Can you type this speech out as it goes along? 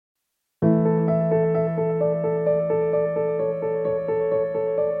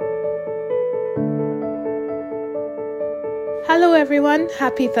everyone,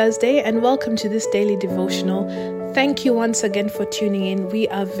 happy Thursday and welcome to this daily devotional. Thank you once again for tuning in. We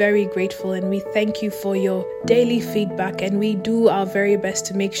are very grateful and we thank you for your daily feedback, and we do our very best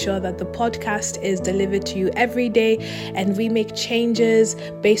to make sure that the podcast is delivered to you every day and we make changes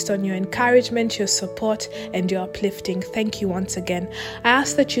based on your encouragement, your support and your uplifting. Thank you once again. I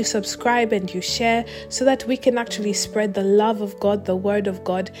ask that you subscribe and you share so that we can actually spread the love of God, the word of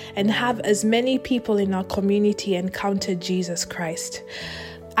God, and have as many people in our community encounter Jesus Christ.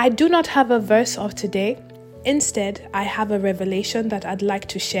 I do not have a verse of today. Instead, I have a revelation that I'd like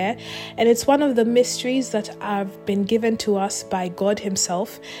to share, and it's one of the mysteries that have been given to us by God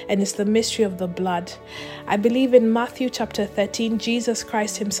Himself, and it's the mystery of the blood. I believe in Matthew chapter 13, Jesus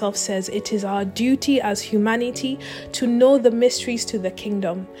Christ Himself says it is our duty as humanity to know the mysteries to the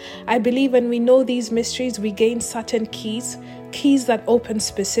kingdom. I believe when we know these mysteries, we gain certain keys that open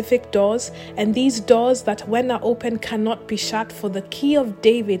specific doors, and these doors that when are open cannot be shut, for the key of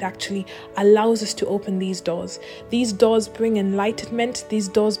David actually allows us to open these doors. These doors bring enlightenment, these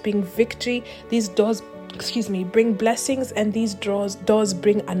doors bring victory, these doors bring blessings, and these doors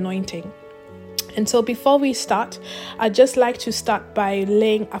bring anointing. And so before we start, I'd just like to start by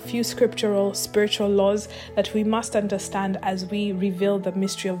laying a few scriptural spiritual laws that we must understand as we reveal the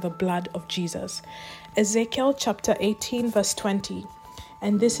mystery of the blood of Jesus. Ezekiel chapter 18 verse 20,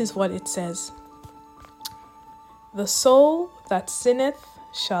 and this is what it says: "The soul that sinneth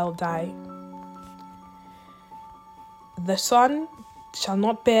shall die. The son shall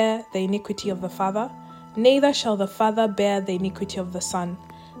not bear the iniquity of the father, neither shall the father bear the iniquity of the son.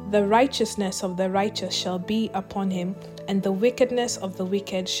 The righteousness of the righteous shall be upon him, and the wickedness of the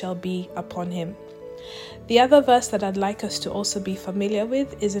wicked shall be upon him." The other verse that I'd like us to also be familiar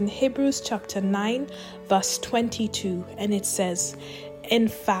with is in Hebrews chapter 9 verse 22, and it says, "In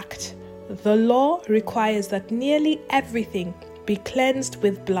fact, the law requires that nearly everything be cleansed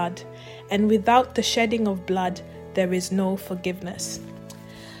with blood, and without the shedding of blood there is no forgiveness."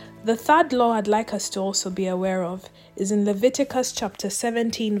 The third law I'd like us to also be aware of is in Leviticus chapter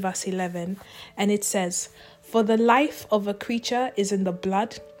 17 verse 11, and it says, "For the life of a creature is in the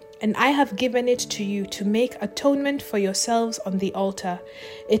blood, and I have given it to you to make atonement for yourselves on the altar.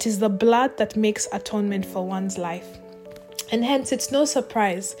 It is the blood that makes atonement for one's life." And hence it's no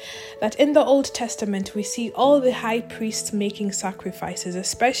surprise that in the Old Testament we see all the high priests making sacrifices,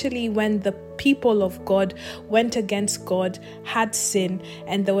 especially when the people of God went against God, had sin,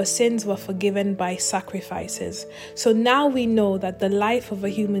 and their sins were forgiven by sacrifices. So now we know that the life of a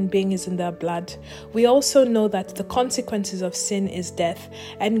human being is in their blood. We also know that the consequences of sin is death,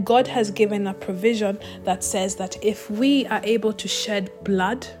 and God has given a provision that says that if we are able to shed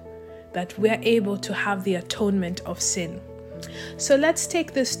blood, that we are able to have the atonement of sin. So let's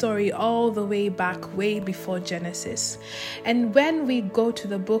take this story all the way back, way before Genesis. And when we go to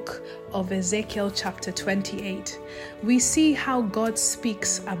the book of Ezekiel chapter 28, we see how God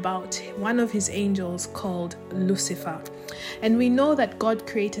speaks about one of his angels called Lucifer. And we know that God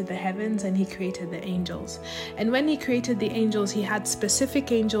created the heavens and he created the angels. And when he created the angels, he had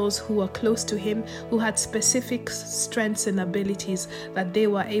specific angels who were close to him, who had specific strengths and abilities that they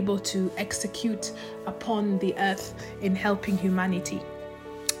were able to execute upon the earth in helping humanity.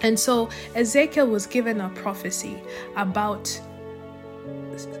 And so Ezekiel was given a prophecy about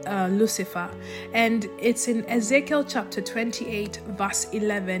Lucifer, and it's in Ezekiel chapter 28 verse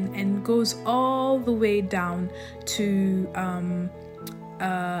 11 and goes all the way down to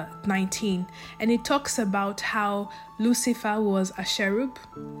 19, and it talks about how Lucifer was a cherub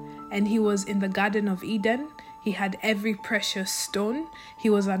and he was in the Garden of Eden. He had every precious stone. He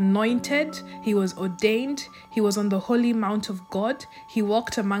was anointed. He was ordained. He was on the holy mount of God. He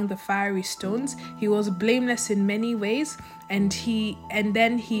walked among the fiery stones. He was blameless in many ways. And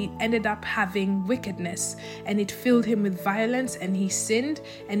then he ended up having wickedness, and it filled him with violence, and he sinned,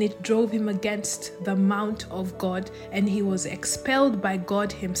 and it drove him against the mount of God, and he was expelled by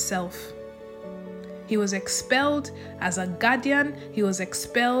God himself. He was expelled as a guardian, he was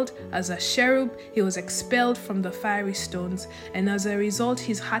expelled as a cherub, he was expelled from the fiery stones, and as a result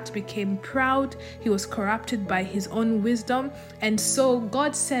his heart became proud, he was corrupted by his own wisdom, and so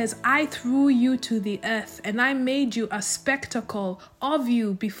God says, "I threw you to the earth, and I made you a spectacle of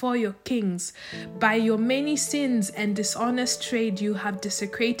you before your kings. By your many sins and dishonest trade you have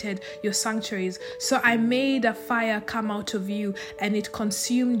desecrated your sanctuaries, so I made a fire come out of you, and it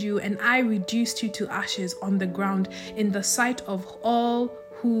consumed you, and I reduced you to ashes on the ground in the sight of all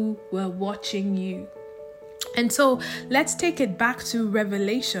who were watching you." And so let's take it back to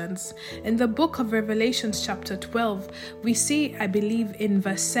Revelations. In the book of Revelations chapter 12, we see, I believe in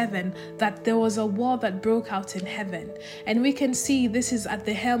verse 7, that there was a war that broke out in heaven. And we can see this is at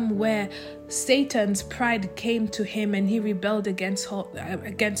the helm where Satan's pride came to him and he rebelled against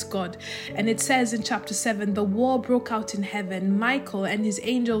God. And it says in chapter 7, the war broke out in heaven. Michael and his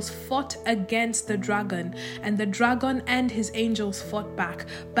angels fought against the dragon, and the dragon and his angels fought back.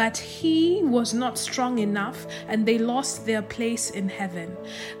 But he was not strong enough, and they lost their place in heaven.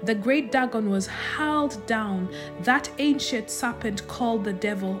 The great dragon was hurled down, that ancient serpent called the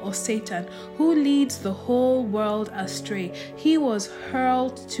devil or Satan, who leads the whole world astray. He was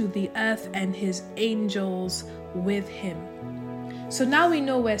hurled to the earth and his angels with him. So now we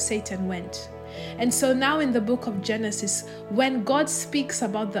know where Satan went. And so now in the book of Genesis, when God speaks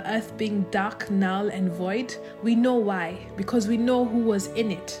about the earth being dark, null, and void, we know why, because we know who was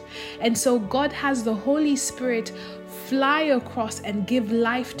in it. And so God has the Holy Spirit fly across and give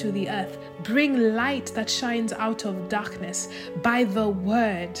life to the earth, bring light that shines out of darkness by the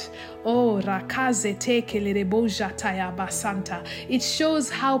word. It shows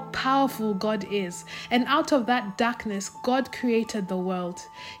how powerful God is. And out of that darkness, God created the world.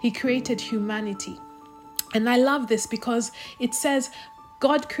 He created humanity. And I love this because it says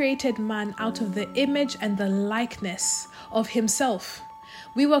God created man out of the image and the likeness of himself.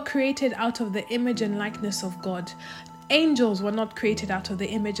 We were created out of the image and likeness of God. Angels were not created out of the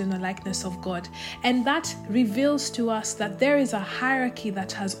image and the likeness of God. And that reveals to us that there is a hierarchy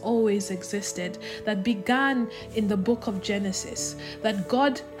that has always existed, that began in the book of Genesis, that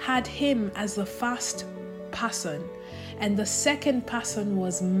God had him as the first person, and the second person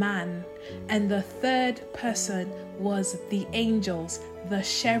was man, and the third person was the angels, the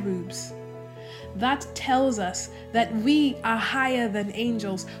cherubs. That tells us that we are higher than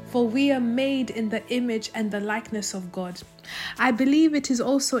angels, for we are made in the image and the likeness of God. I believe it is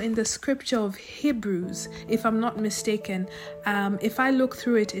also in the scripture of Hebrews, if I'm not mistaken. If I look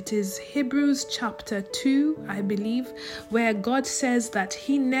through it, it is Hebrews chapter 2, I believe, where God says that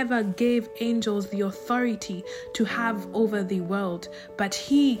he never gave angels the authority to have over the world, but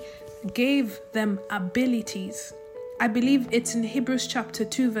he gave them abilities. I believe it's in Hebrews chapter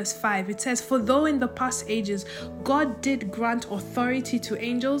 2 verse 5. It says, "For though in the past ages God did grant authority to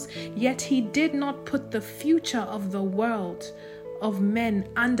angels, yet he did not put the future of the world of men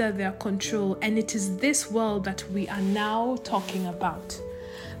under their control." And it is this world that we are now talking about.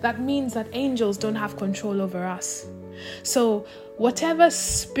 That means that angels don't have control over us. So whatever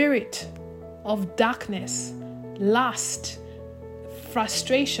spirit of darkness, lust,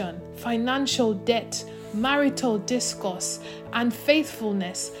 frustration, financial debt, marital discourse,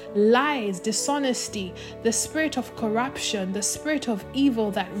 unfaithfulness, lies, dishonesty, the spirit of corruption, the spirit of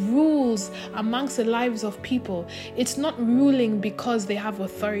evil that rules amongst the lives of people, it's not ruling because they have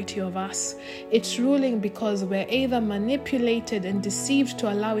authority of us. It's ruling because we're either manipulated and deceived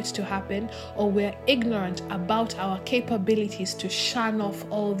to allow it to happen, or we're ignorant about our capabilities to shun off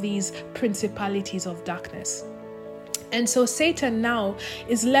all these principalities of darkness. And so Satan now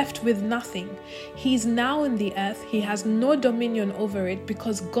is left with nothing. He's now in the earth. He has no dominion over it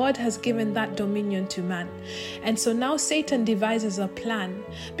because God has given that dominion to man. And so now Satan devises a plan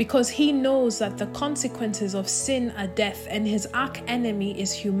because he knows that the consequences of sin are death, and his arch enemy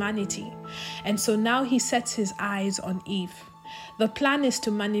is humanity. And so now he sets his eyes on Eve. The plan is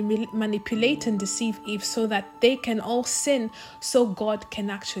to manipulate and deceive Eve so that they can all sin, so God can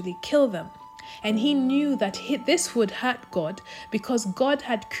actually kill them. And he knew that this would hurt God because God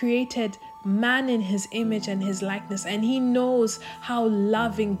had created man in his image and his likeness, and he knows how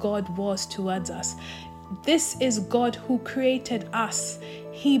loving God was towards us. This is God who created us.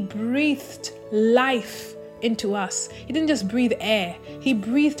 He breathed life into us. He didn't just breathe air, he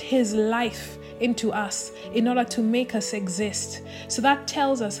breathed his life into us in order to make us exist. So that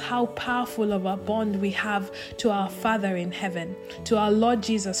tells us how powerful of a bond we have to our Father in heaven, to our Lord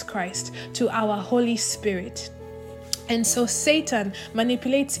Jesus Christ, to our Holy Spirit. And so Satan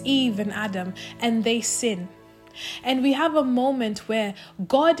manipulates Eve and Adam, and they sin. And we have a moment where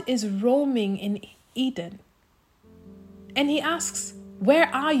God is roaming in Eden, and he asks,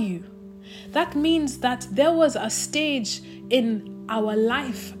 "Where are you?" That means that there was a stage in our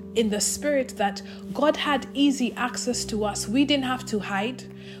life in the spirit that God had easy access to us. We didn't have to hide.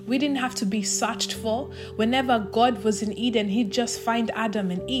 We didn't have to be searched for. Whenever God was in Eden, he'd just find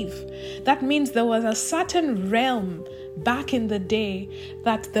Adam and Eve. That means there was a certain realm back in the day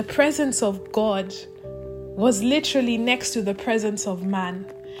that the presence of God was literally next to the presence of man.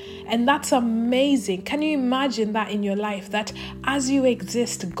 And that's amazing. Can you imagine that in your life? That as you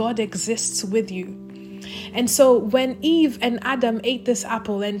exist, God exists with you. And so when Eve and Adam ate this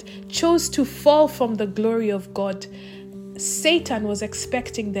apple and chose to fall from the glory of God, Satan was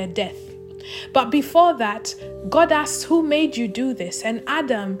expecting their death. But before that, God asked, who made you do this? And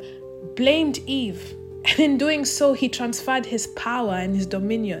Adam blamed Eve. And in doing so, he transferred his power and his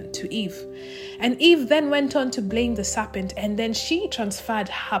dominion to Eve. And Eve then went on to blame the serpent, and then she transferred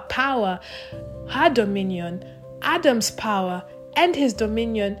her power, her dominion, Adam's power, and his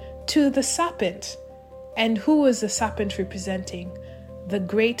dominion to the serpent. And who was the serpent representing? The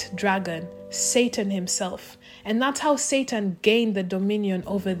great dragon, Satan himself. And that's how Satan gained the dominion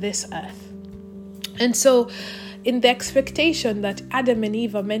over this earth. And so, in the expectation that Adam and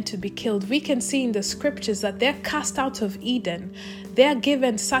Eve are meant to be killed, we can see in the scriptures that they're cast out of Eden. They're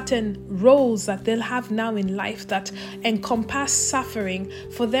given certain roles that they'll have now in life that encompass suffering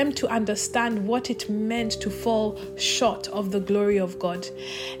for them to understand what it meant to fall short of the glory of God.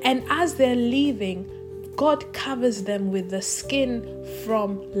 And as they're leaving, God covers them with the skin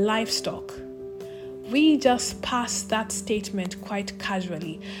from livestock. We just pass that statement quite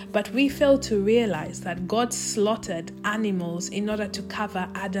casually, but we fail to realize that God slaughtered animals in order to cover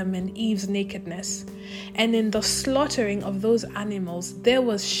Adam and Eve's nakedness. And in the slaughtering of those animals, there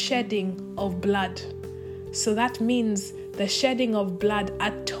was shedding of blood. So that means the shedding of blood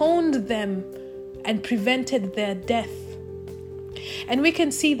atoned them and prevented their death. And we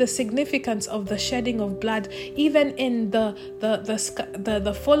can see the significance of the shedding of blood even in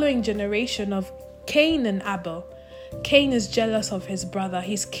the following generation of Cain and Abel. Cain is jealous of his brother.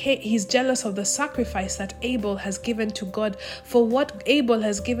 He's jealous of the sacrifice that Abel has given to God. For what Abel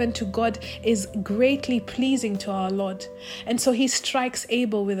has given to God is greatly pleasing to our Lord. And so he strikes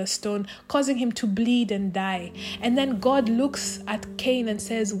Abel with a stone, causing him to bleed and die. And then God looks at Cain and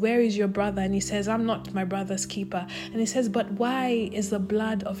says, where is your brother? And he says, I'm not my brother's keeper. And he says, but why is the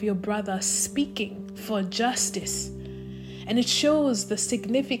blood of your brother speaking for justice? And it shows the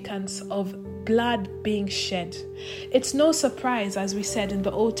significance of blood being shed. It's no surprise, as we said in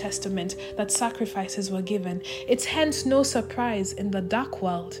the Old Testament, that sacrifices were given. It's hence no surprise in the dark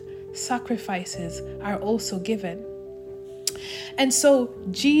world, sacrifices are also given. And so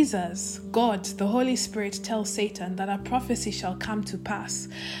Jesus, God, the Holy Spirit, tells Satan that a prophecy shall come to pass,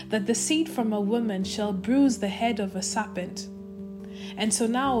 that the seed from a woman shall bruise the head of a serpent. And so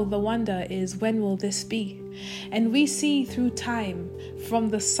now the wonder is, when will this be? And we see through time, from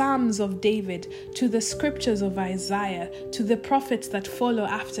the Psalms of David to the scriptures of Isaiah to the prophets that follow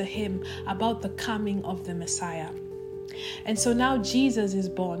after him, about the coming of the Messiah. And so now Jesus is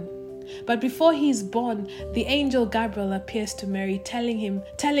born. But before he's born, the angel Gabriel appears to Mary,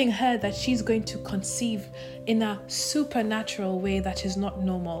 telling her that she's going to conceive in a supernatural way that is not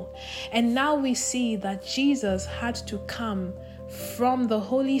normal. And now we see that Jesus had to come from the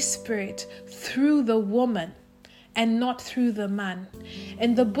Holy Spirit through the woman and not through the man.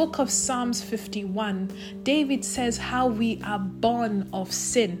 In the book of Psalms 51, David says how we are born of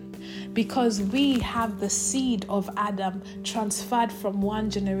sin, because we have the seed of Adam transferred from one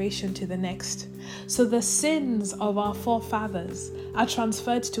generation to the next. So the sins of our forefathers are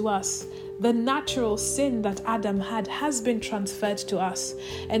transferred to us. The natural sin that Adam had has been transferred to us.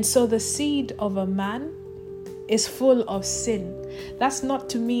 And so the seed of a man is full of sin. That's not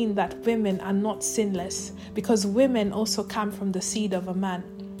to mean that women are not sinless, because women also come from the seed of a man.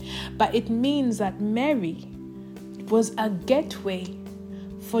 But it means that Mary was a gateway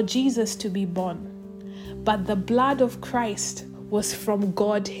for Jesus to be born. But the blood of Christ was from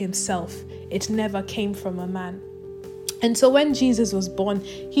God himself. It never came from a man. And so when Jesus was born,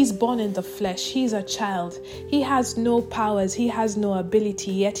 he's born in the flesh. He's a child. He has no powers. He has no ability,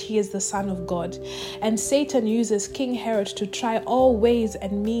 yet he is the Son of God. And Satan uses King Herod to try all ways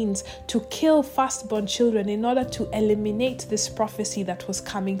and means to kill firstborn children in order to eliminate this prophecy that was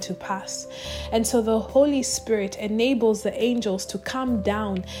coming to pass. And so the Holy Spirit enables the angels to come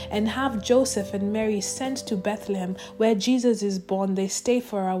down and have Joseph and Mary sent to Bethlehem, where Jesus is born. They stay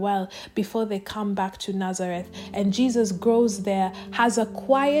for a while before they come back to Nazareth. And Jesus grows there, has a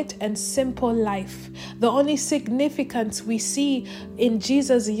quiet and simple life. The only significance we see in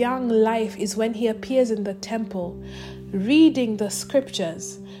Jesus' young life is when he appears in the temple, reading the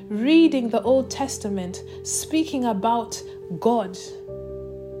scriptures, reading the Old Testament, speaking about God,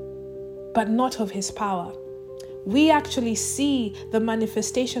 but not of his power. We actually see the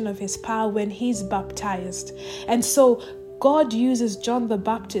manifestation of his power when he's baptized. And so God uses John the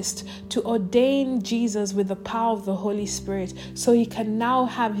Baptist to ordain Jesus with the power of the Holy Spirit so he can now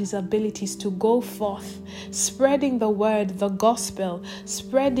have his abilities to go forth, spreading the word, the gospel,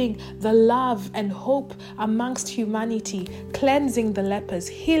 spreading the love and hope amongst humanity, cleansing the lepers,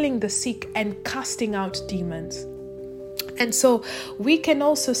 healing the sick, and casting out demons. And so we can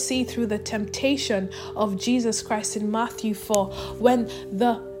also see through the temptation of Jesus Christ in Matthew 4, when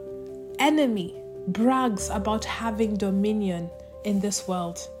the enemy brags about having dominion in this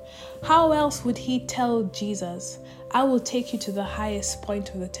world. How else would he tell Jesus, I will take you to the highest point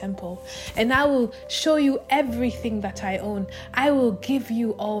of the temple and I will show you everything that I own. I will give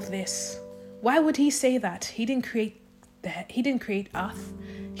you all this. Why would he say that? He didn't create earth.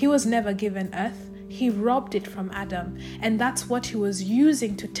 He was never given earth. He robbed it from Adam, and that's what he was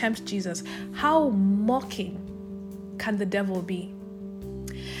using to tempt Jesus. How mocking can the devil be?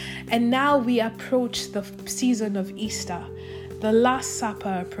 And now we approach the season of Easter. The Last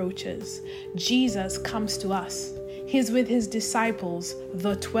Supper approaches. Jesus comes to us. He's with his disciples,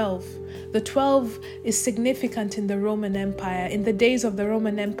 the 12. The 12 is significant in the Roman Empire. In the days of the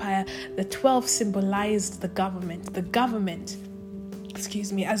Roman Empire, the 12 symbolized the government. The government,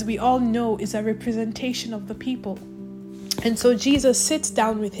 as we all know, is a representation of the people. And so Jesus sits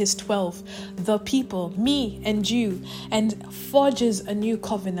down with his 12, the people, me and you, and forges a new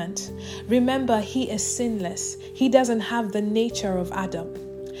covenant. Remember, he is sinless. He doesn't have the nature of Adam.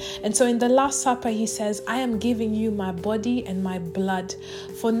 And so in the Last Supper, he says, I am giving you my body and my blood.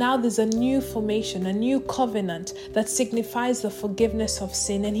 For now there's a new formation, a new covenant that signifies the forgiveness of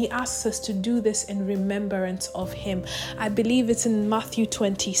sin. And he asks us to do this in remembrance of him. I believe it's in Matthew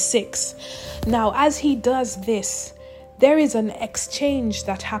 26. Now, as he does this, there is an exchange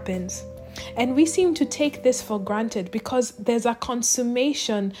that happens. And we seem to take this for granted because there's a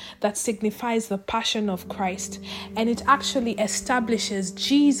consummation that signifies the passion of Christ. And it actually establishes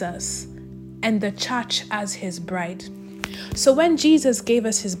Jesus and the church as his bride. So when Jesus gave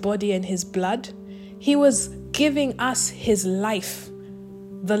us his body and his blood, he was giving us his life,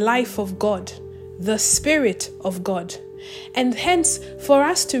 the life of God, the Spirit of God. And hence, for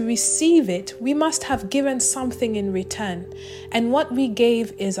us to receive it, we must have given something in return. And what we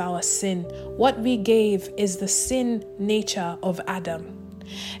gave is our sin. What we gave is the sin nature of Adam.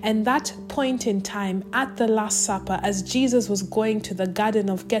 And that point in time, at the Last Supper, as Jesus was going to the Garden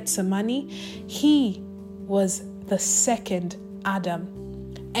of Gethsemane, he was the second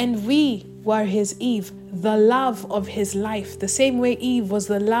Adam. And we were his Eve, the love of his life, the same way Eve was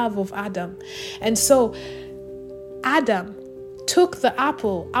the love of Adam. And so Adam took the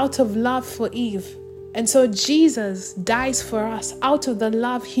apple out of love for Eve. And so Jesus dies for us out of the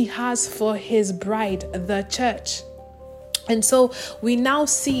love he has for his bride, the church. And so we now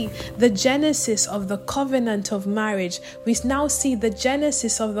see the genesis of the covenant of marriage. We now see the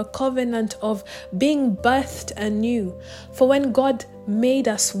genesis of the covenant of being birthed anew. For when God made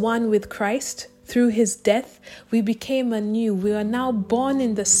us one with Christ, through his death, we became anew. We are now born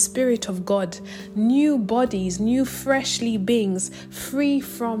in the Spirit of God, new bodies, new freshly beings, free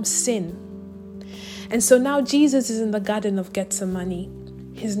from sin. And so now Jesus is in the Garden of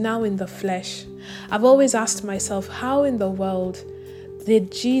Gethsemane. He's now in the flesh. I've always asked myself, how in the world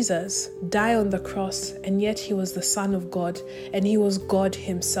did Jesus die on the cross and yet he was the Son of God and he was God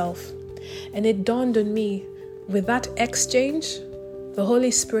himself? And it dawned on me, with that exchange, the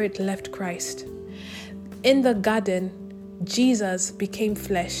Holy Spirit left Christ. In the garden, Jesus became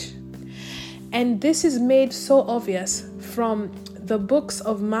flesh. And this is made so obvious from the books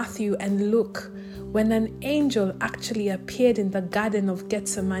of Matthew and Luke, when an angel actually appeared in the Garden of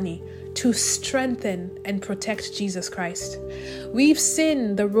Gethsemane to strengthen and protect Jesus Christ. We've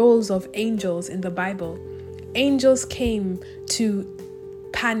seen the roles of angels in the Bible. Angels came to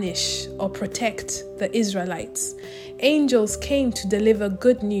punish or protect the Israelites. Angels came to deliver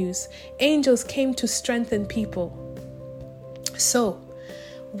good news. Angels came to strengthen people. So,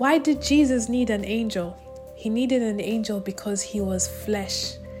 why did Jesus need an angel? He needed an angel because he was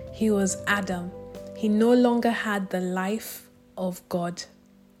flesh. He was Adam. He no longer had the life of God.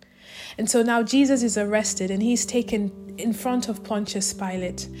 And so now Jesus is arrested and he's taken in front of Pontius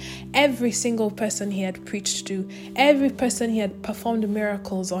Pilate. Every single person he had preached to, every person he had performed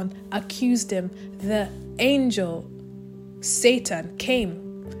miracles on, accused him. The angel, Satan,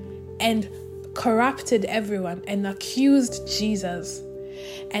 came and corrupted everyone and accused Jesus.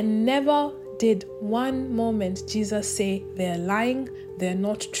 And never did one moment Jesus say, they're lying, they're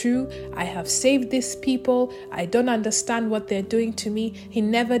not true, I have saved these people, I don't understand what they're doing to me. He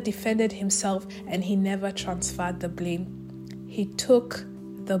never defended himself and he never transferred the blame. He took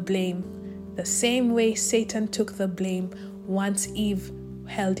the blame. The same way Satan took the blame once Eve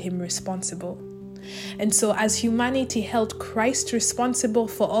held him responsible. And so as humanity held Christ responsible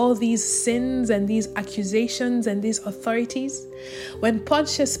for all these sins and these accusations and these authorities, when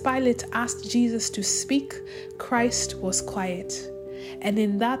Pontius Pilate asked Jesus to speak, Christ was quiet. And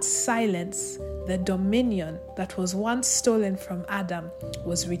in that silence, the dominion that was once stolen from Adam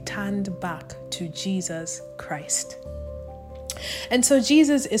was returned back to Jesus Christ. And so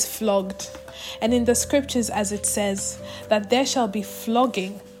Jesus is flogged. And in the scriptures, as it says, that there shall be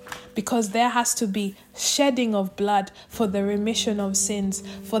flogging, because there has to be shedding of blood for the remission of sins,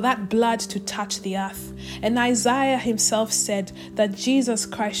 for that blood to touch the earth. And Isaiah himself said that Jesus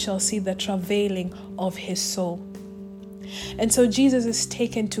Christ shall see the travailing of his soul. And so Jesus is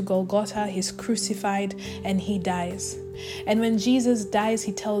taken to Golgotha, he's crucified, and he dies. And when Jesus dies,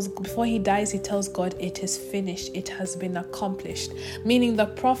 before he dies, he tells God, it is finished, it has been accomplished. Meaning the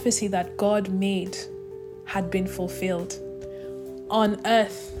prophecy that God made had been fulfilled on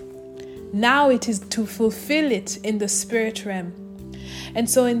earth. Now it is to fulfill it in the spirit realm. And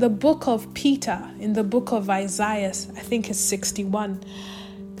so in the book of Peter, in the book of Isaiah, I think it's 61.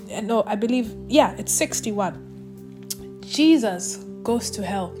 No, I believe, it's 61. Jesus goes to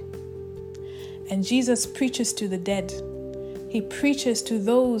hell. And Jesus preaches to the dead. He preaches to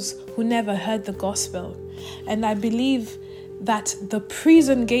those who never heard the gospel. And I believe that the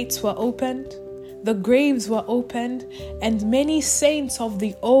prison gates were opened, the graves were opened, and many saints of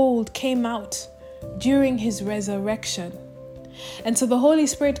the old came out during his resurrection. And so the Holy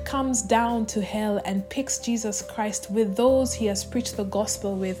Spirit comes down to hell and picks Jesus Christ with those he has preached the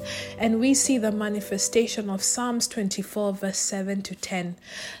gospel with. And we see the manifestation of Psalms 24 verse 7 to 10.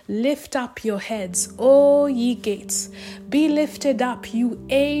 Lift up your heads, O ye gates. Be lifted up, you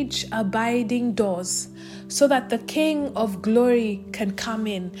age-abiding doors, so that the King of glory can come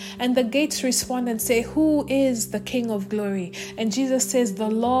in. And the gates respond and say, who is the King of glory? And Jesus says, the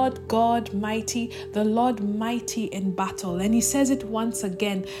Lord God mighty, the Lord mighty in battle. And he says it once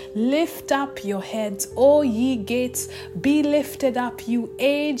again, lift up your heads, O ye gates, be lifted up, you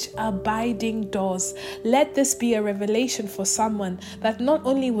age-abiding doors. Let this be a revelation for someone that not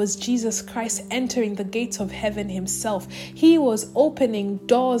only was Jesus Christ entering the gates of heaven himself, he was opening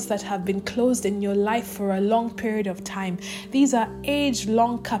doors that have been closed in your life for a long period of time. These are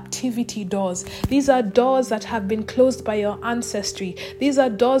age-long captivity doors. These are doors that have been closed by your ancestry. These are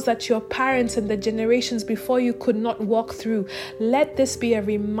doors that your parents and the generations before you could not walk through. Let this be a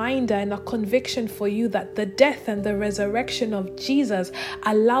reminder and a conviction for you that the death and the resurrection of Jesus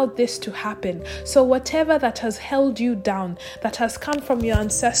allowed this to happen. So whatever that has held you down, that has come from your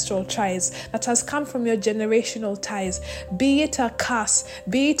ancestral ties, that has come from your generational ties, be it a curse,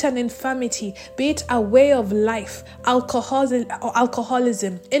 be it an infirmity, be it a way of life,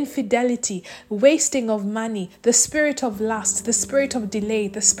 alcoholism, infidelity, wasting of money, the spirit of lust, the spirit of delay,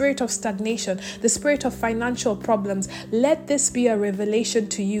 the spirit of stagnation, the spirit of financial problems, let this be a revelation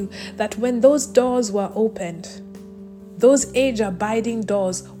to you that when those doors were opened, those age-abiding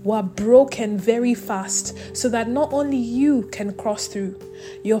doors were broken very fast, so that not only you can cross through,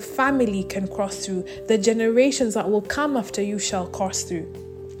 your family can cross through, the generations that will come after you shall cross through.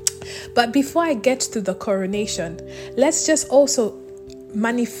 But before I get to the coronation, let's just also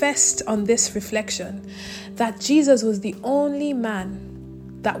manifest on this reflection that Jesus was the only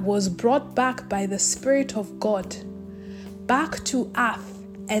man that was brought back by the Spirit of God back to earth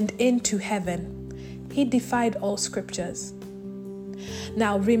and into heaven. He defied all scriptures.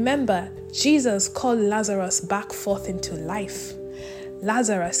 Now remember, Jesus called Lazarus back forth into life.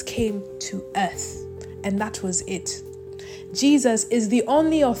 Lazarus came to earth, and that was it. Jesus is the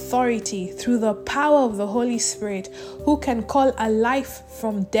only authority through the power of the Holy Spirit who can call a life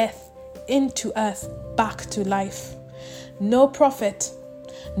from death into earth back to life. No prophet,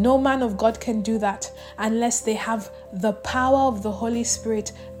 no man of God can do that unless they have the power of the Holy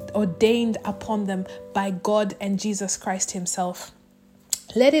Spirit ordained upon them by God and Jesus Christ himself.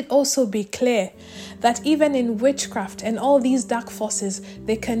 Let it also be clear that even in witchcraft and all these dark forces,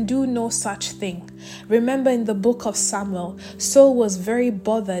 they can do no such thing. Remember in the book of Samuel, Saul was very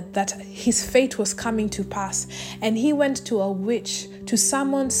bothered that his fate was coming to pass, and he went to a witch to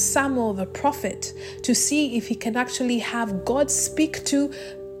summon Samuel the prophet to see if he can actually have God speak to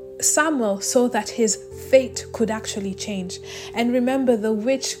Samuel so that his fate could actually change. And remember, the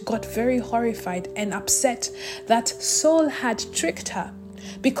witch got very horrified and upset that Saul had tricked her,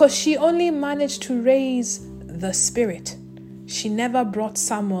 because she only managed to raise the spirit. She never brought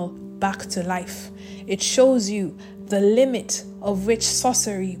Samuel back to life. It shows you the limit of which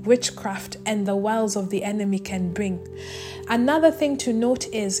sorcery, witchcraft, and the wiles of the enemy can bring. Another thing to note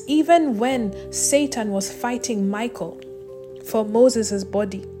is, even when Satan was fighting Michael, for Moses'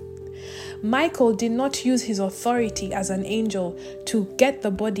 body. Michael did not use his authority as an angel to get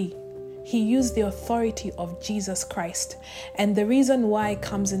the body. He used the authority of Jesus Christ. And the reason why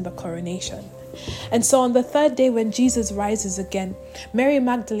comes in the coronation. And so on the third day, when Jesus rises again, Mary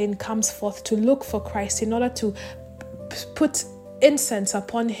Magdalene comes forth to look for Christ in order to put incense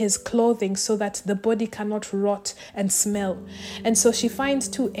upon his clothing so that the body cannot rot and smell. And so she finds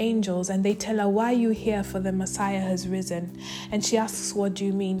two angels and they tell her, "Why are you here? For the Messiah has risen." And she asks, "What do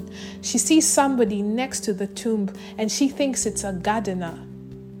you mean?" She sees somebody next to the tomb and she thinks it's a gardener.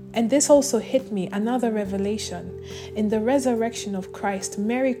 And this also hit me, another revelation. In the resurrection of Christ,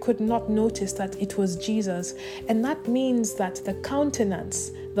 Mary could not notice that it was Jesus. And that means that the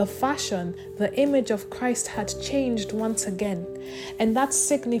countenance, the fashion, the image of Christ had changed once again. And that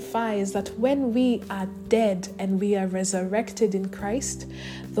signifies that when we are dead and we are resurrected in Christ,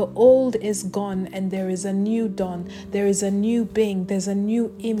 the old is gone and there is a new dawn. There is a new being. There's a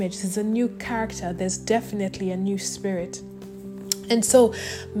new image. There's a new character. There's definitely a new spirit. And so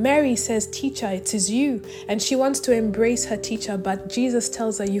Mary says, "Teacher, it is you." And she wants to embrace her teacher, but Jesus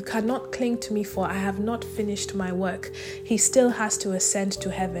tells her, "You cannot cling to me, for I have not finished my work." He still has to ascend to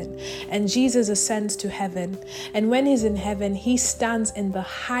heaven. And Jesus ascends to heaven. And when he's in heaven, he stands in the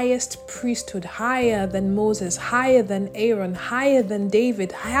highest priesthood, higher than Moses, higher than Aaron, higher than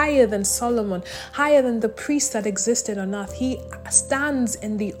David, higher than Solomon, higher than the priests that existed on earth. He stands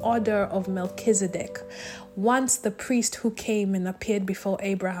in the order of Melchizedek, once the priest who came and appeared before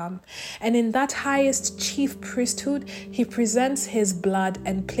Abraham. And in that highest chief priesthood, he presents his blood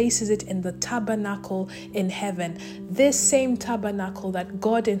and places it in the tabernacle in heaven. This same tabernacle that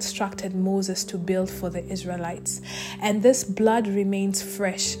God instructed Moses to build for the Israelites. And this blood remains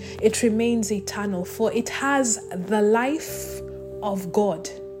fresh. It remains eternal, for it has the life of God.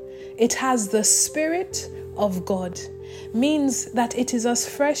 It has the Spirit of God. Means that it is as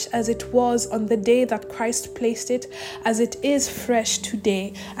fresh as it was on the day that Christ placed it, as it is fresh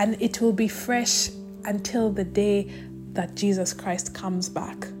today, and it will be fresh until the day that Jesus Christ comes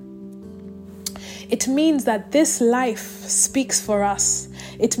back. It means that this life speaks for us.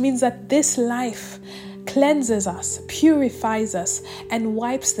 It means that this life cleanses us, purifies us, and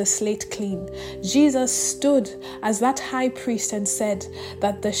wipes the slate clean. Jesus stood as that high priest and said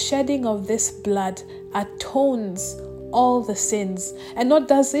that the shedding of this blood atones all the sins. And not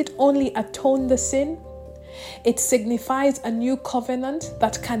does it only atone the sin, it signifies a new covenant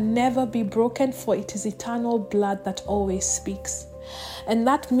that can never be broken, for it is eternal blood that always speaks. And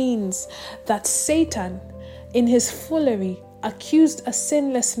that means that Satan, in his foolery, accused a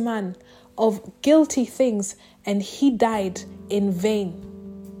sinless man of guilty things, and he died in vain,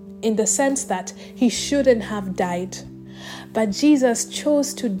 in the sense that he shouldn't have died. But Jesus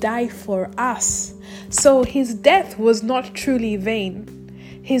chose to die for us. So his death was not truly vain.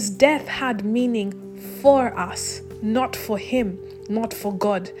 His death had meaning for us, not for him, not for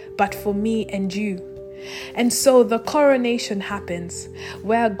God, but for me and you. And so the coronation happens,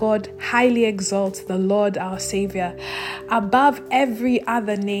 where God highly exalts the Lord our Savior above every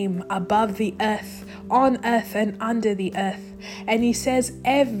other name, above the earth, on earth and under the earth. And he says,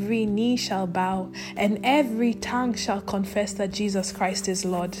 every knee shall bow and every tongue shall confess that Jesus Christ is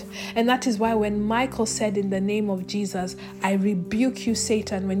Lord. And that is why when Michael said, "In the name of Jesus, I rebuke you,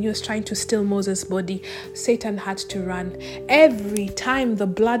 Satan," when he was trying to steal Moses' body, Satan had to run. Every time the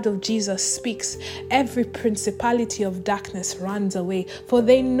blood of Jesus speaks, every principality of darkness runs away, for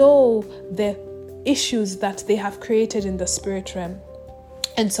they know the issues that they have created in the spirit realm.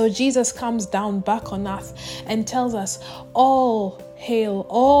 And so Jesus comes down back on earth and tells us, all hail,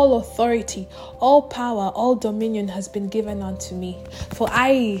 all authority, all power, all dominion has been given unto me. For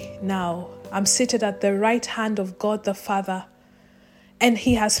I now am seated at the right hand of God the Father. And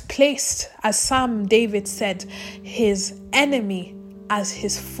he has placed, as Psalm David said, his enemy as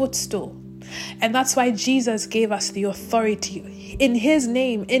his footstool. And that's why Jesus gave us the authority in his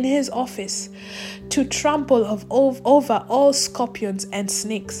name, in his office, to trample over all scorpions and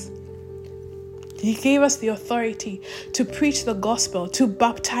snakes. He gave us the authority to preach the gospel, to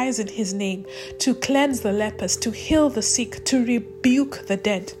baptize in his name, to cleanse the lepers, to heal the sick, to rebuke the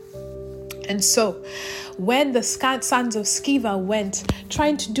dead. And so, when the sons of Sceva went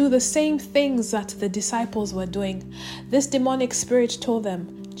trying to do the same things that the disciples were doing, this demonic spirit told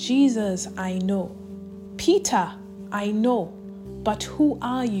them, "Jesus, I know. Peter, I know. But who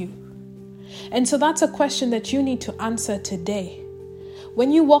are you?" And so that's a question that you need to answer today.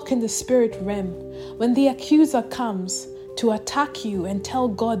 When you walk in the spirit realm, when the accuser comes to attack you and tell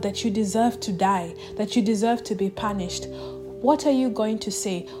God that you deserve to die, that you deserve to be punished, what are you going to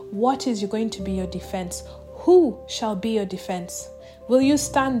say? What is going to be your defense? who shall be your defense? Will you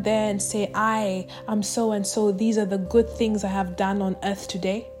stand there and say, I am so and so, these are the good things I have done on earth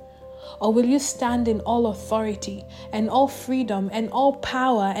today? Or will you stand in all authority and all freedom and all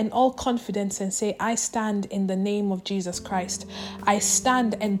power and all confidence and say, I stand in the name of Jesus Christ. I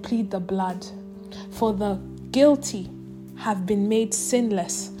stand and plead the blood. For the guilty have been made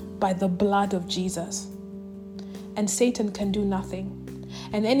sinless by the blood of Jesus. And Satan can do nothing.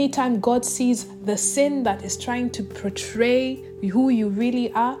 And anytime God sees the sin that is trying to portray who you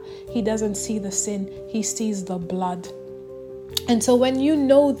really are, he doesn't see the sin, he sees the blood. And so when you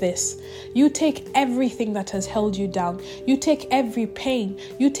know this, you take everything that has held you down, you take every pain,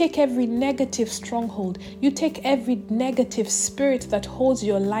 you take every negative stronghold, you take every negative spirit that holds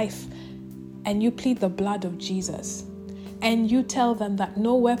your life, and you plead the blood of Jesus. And you tell them that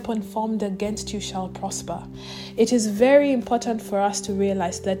no weapon formed against you shall prosper. It is very important for us to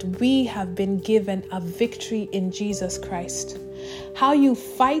realize that we have been given a victory in Jesus Christ. How you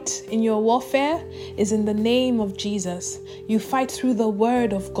fight in your warfare is in the name of Jesus. You fight through the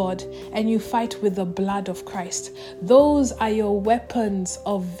word of God and you fight with the blood of Christ. Those are your weapons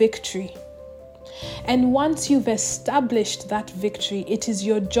of victory. And once you've established that victory, it is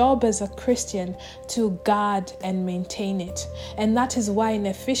your job as a Christian to guard and maintain it. And that is why in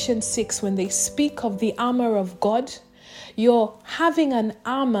Ephesians 6, when they speak of the armor of God, you're having an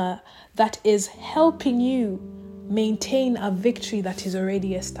armor that is helping you maintain a victory that is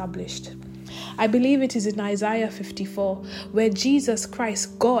already established. I believe it is in Isaiah 54, where Jesus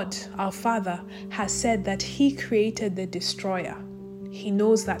Christ, God, our Father, has said that he created the destroyer. He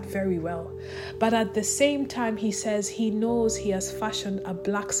knows that very well. But at the same time, he says he knows he has fashioned a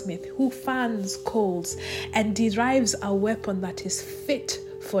blacksmith who fans coals and derives a weapon that is fit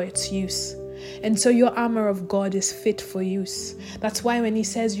for its use. And so your armor of God is fit for use. That's why when he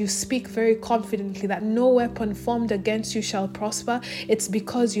says you speak very confidently that no weapon formed against you shall prosper, it's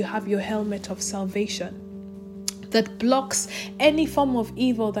because you have your helmet of salvation that blocks any form of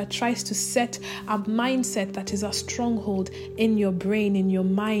evil that tries to set a mindset that is a stronghold in your brain, in your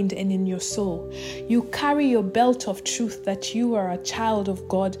mind, and in your soul. You carry your belt of truth that you are a child of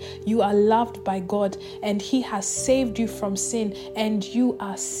God, you are loved by God, and he has saved you from sin, and you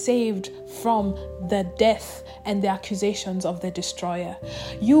are saved from the death and the accusations of the destroyer.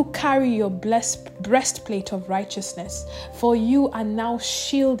 You carry your breastplate of righteousness, for you are now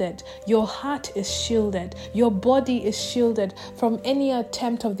shielded. Your heart is shielded. Your body is shielded from any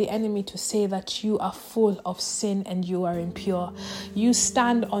attempt of the enemy to say that you are full of sin and you are impure. You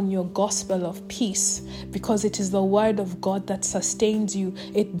stand on your gospel of peace because it is the word of God that sustains you.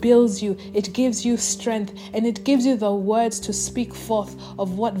 It builds you. It gives you strength, and it gives you the words to speak forth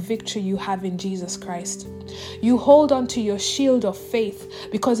of what victory you have in Jesus Christ. You hold on to your shield of faith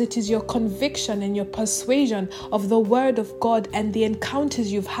because it is your conviction and your persuasion of the word of God and the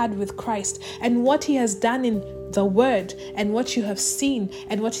encounters you've had with Christ and what he has done in the word and what you have seen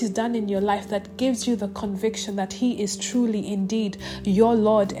and what he's done in your life that gives you the conviction that he is truly indeed your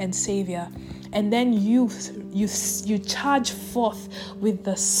Lord and Savior. And then you charge forth with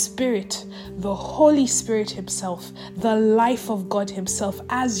the Spirit, the Holy Spirit himself, the life of God himself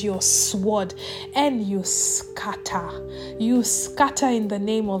as your sword, and you scatter in the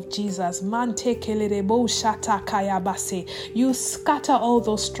name of Jesus. You scatter all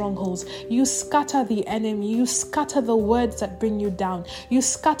those strongholds. You scatter the enemy. You scatter the words that bring you down. You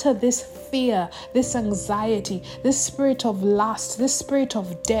scatter this fear, this anxiety, this spirit of lust, this spirit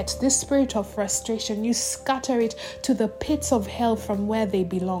of debt, this spirit of frustration. You scatter it to the pits of hell from where they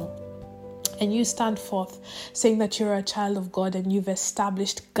belong. And you stand forth saying that you're a child of God and you've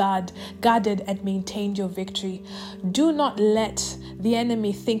established guarded and maintained your victory. Do not let the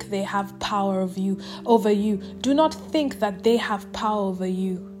enemy think they have power over you. Do not think that they have power over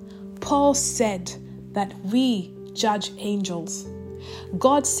you. Paul said that we judge angels.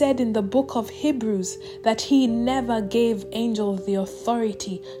 God said in the book of Hebrews that he never gave angels the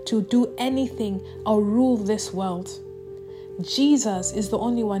authority to do anything or rule this world. Jesus is the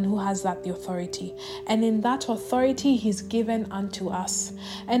only one who has that authority, and in that authority he's given unto us.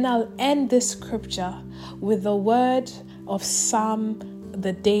 And I'll end this scripture with the word of Psalm,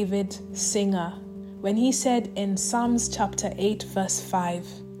 the David singer, when he said in Psalms chapter 8 verse 5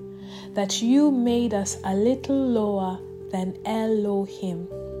 that you made us a little lower than Elohim.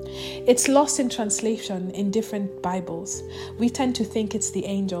 It's lost in translation in different Bibles. We tend to think it's the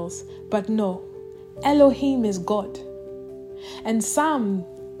angels, but no, Elohim is God. And Psalm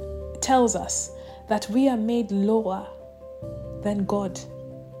tells us that we are made lower than God.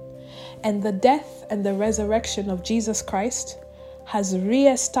 And the death and the resurrection of Jesus Christ has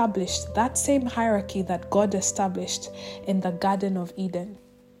re-established that same hierarchy that God established in the Garden of Eden.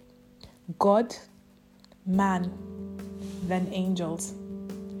 God, man, then angels.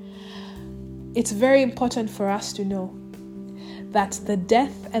 It's very important for us to know that the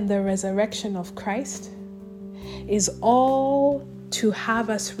death and the resurrection of Christ is all to have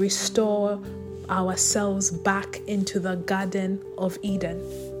us restore ourselves back into the Garden of Eden,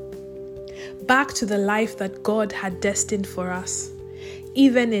 back to the life that God had destined for us,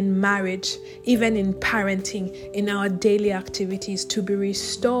 even in marriage, even in parenting, in our daily activities, to be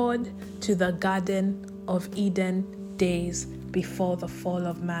restored to the Garden of Eden days before the fall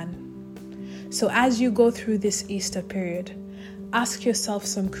of man. So as you go through this Easter period, ask yourself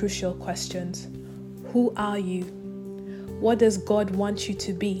some crucial questions. Who are you? What does God want you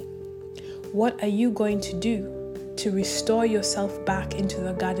to be? What are you going to do to restore yourself back into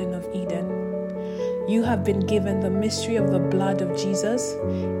the Garden of Eden? You have been given the mystery of the blood of Jesus.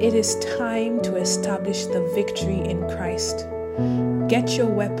 It is time to establish the victory in Christ. Get your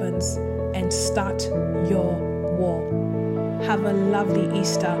weapons and start your war. Have a lovely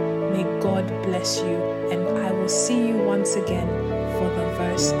Easter. May God bless you, and I will see you once again for the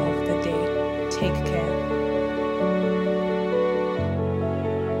verse of the day. Take care.